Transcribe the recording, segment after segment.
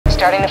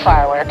starting the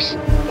fireworks.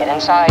 Get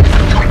inside.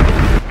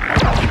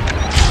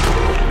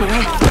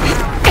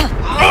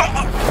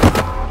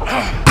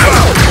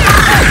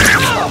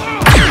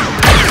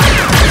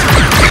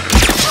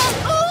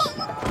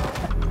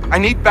 I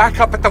need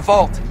backup at the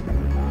vault.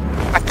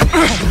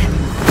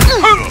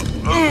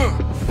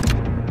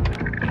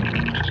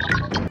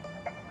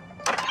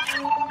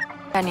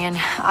 Onion,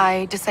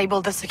 I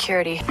disabled the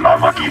security.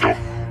 Namagido.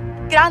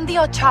 Grandi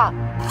o chop.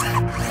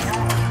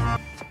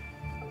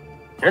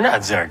 You're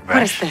not Zarek Besh.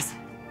 What is this?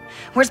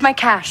 Where's my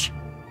cash?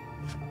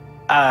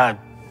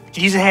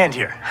 Use a hand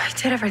here. I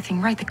did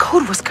everything right. The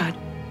code was good.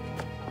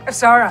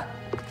 Sarah,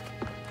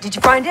 did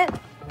you find it?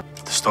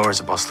 The stories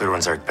about Slater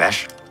and Zarek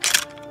Besh,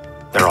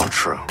 they're all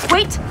true.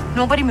 Wait!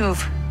 Nobody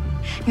move.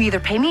 You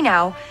either pay me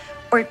now,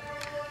 or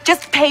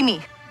just pay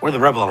me. We're the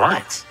Rebel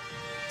Alliance.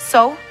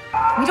 So?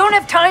 We don't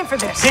have time for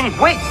this. Danny,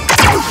 wait!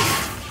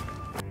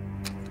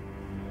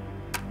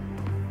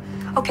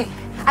 Okay,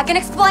 I can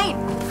explain.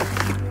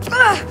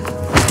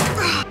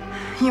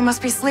 You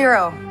must be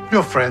Slero.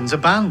 Your friends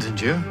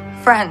abandoned you.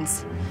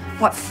 Friends.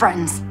 What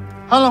friends?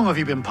 How long have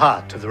you been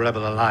part of the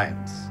Rebel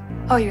Alliance?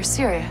 Oh, you're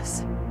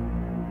serious?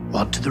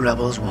 What do the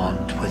rebels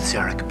want with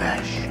Zarek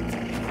Besh?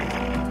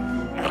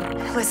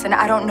 Listen,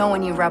 I don't know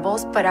any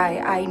rebels, but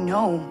I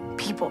know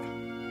people.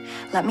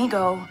 Let me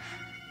go.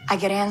 I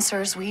get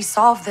answers. We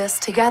solve this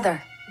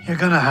together. You're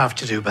gonna have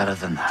to do better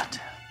than that.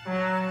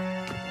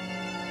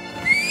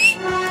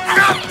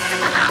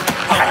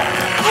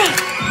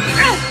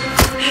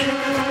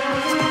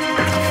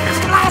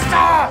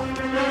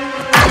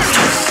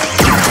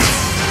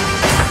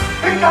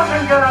 He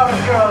doesn't get out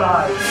of your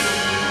life.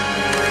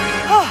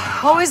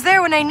 Oh, always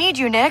there when I need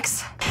you,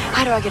 Nix.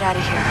 How do I get out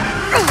of here?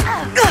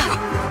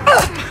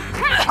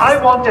 I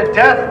want a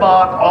death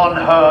mark on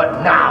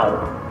her now.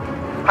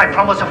 I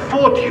promise a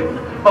fortune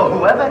for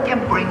whoever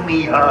can bring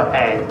me her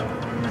head.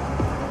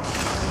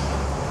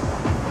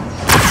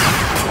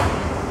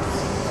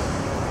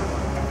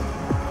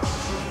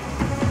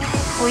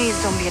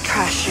 Please don't be a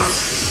trash chute.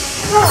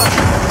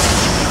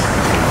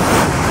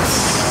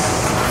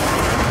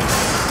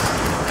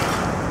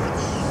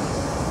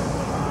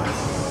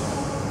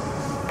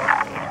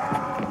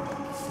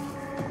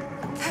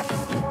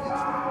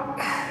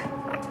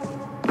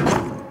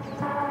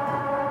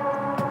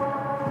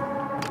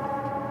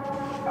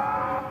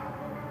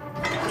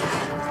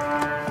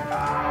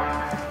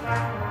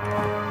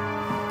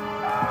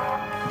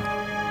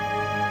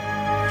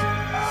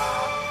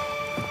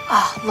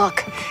 Oh,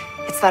 look.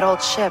 It's that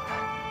old ship.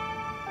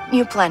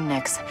 New plan,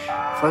 Nix.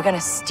 We're gonna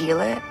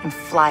steal it and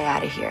fly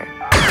out of here.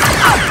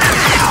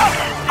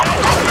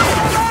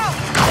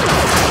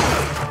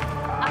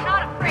 I'm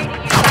not afraid of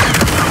you.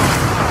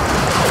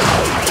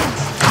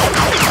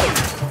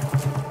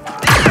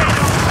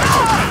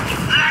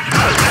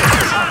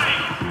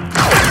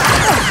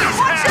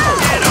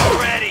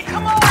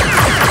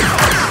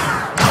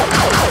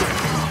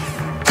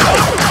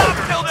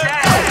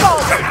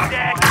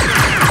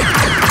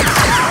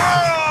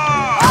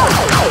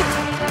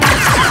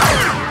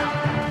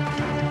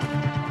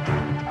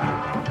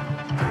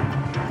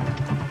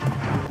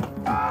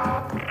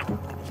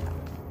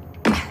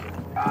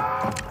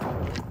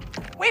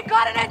 We've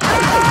got an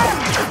intruder!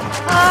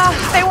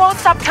 They won't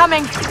stop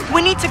coming.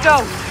 We need to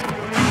go.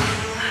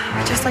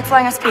 Just like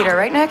flying a speeder,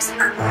 right, Nix?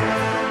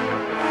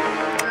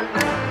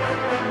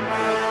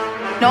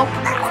 Nope.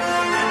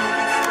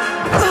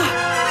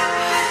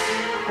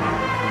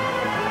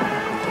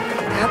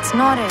 That's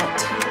not it.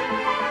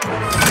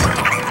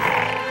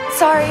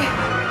 Sorry.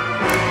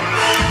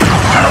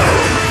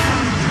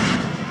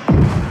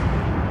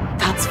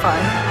 That's fun.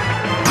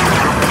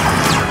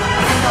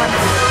 Hang on.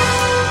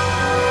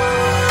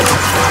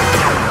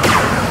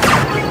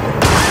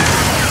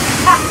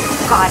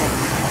 Got it.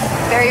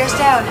 Barrier's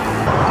down.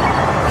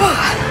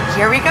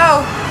 Here we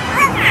go.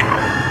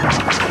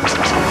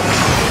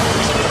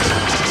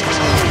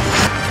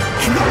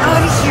 Get me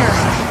out of here.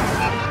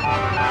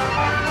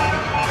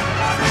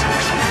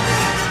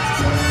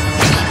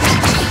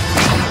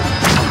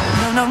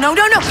 No.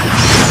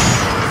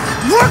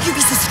 Work, you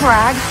piece of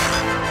scrag.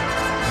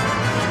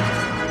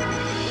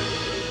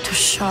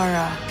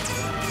 Toshara.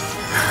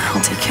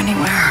 I'll take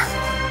anywhere.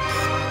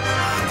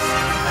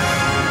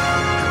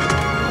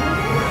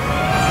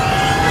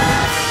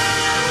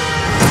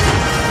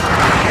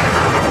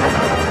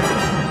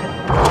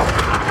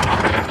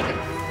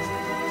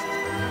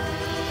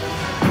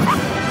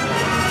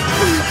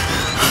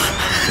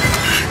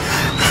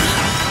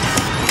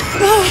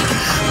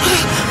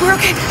 We're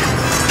okay.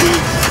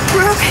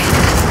 We're okay.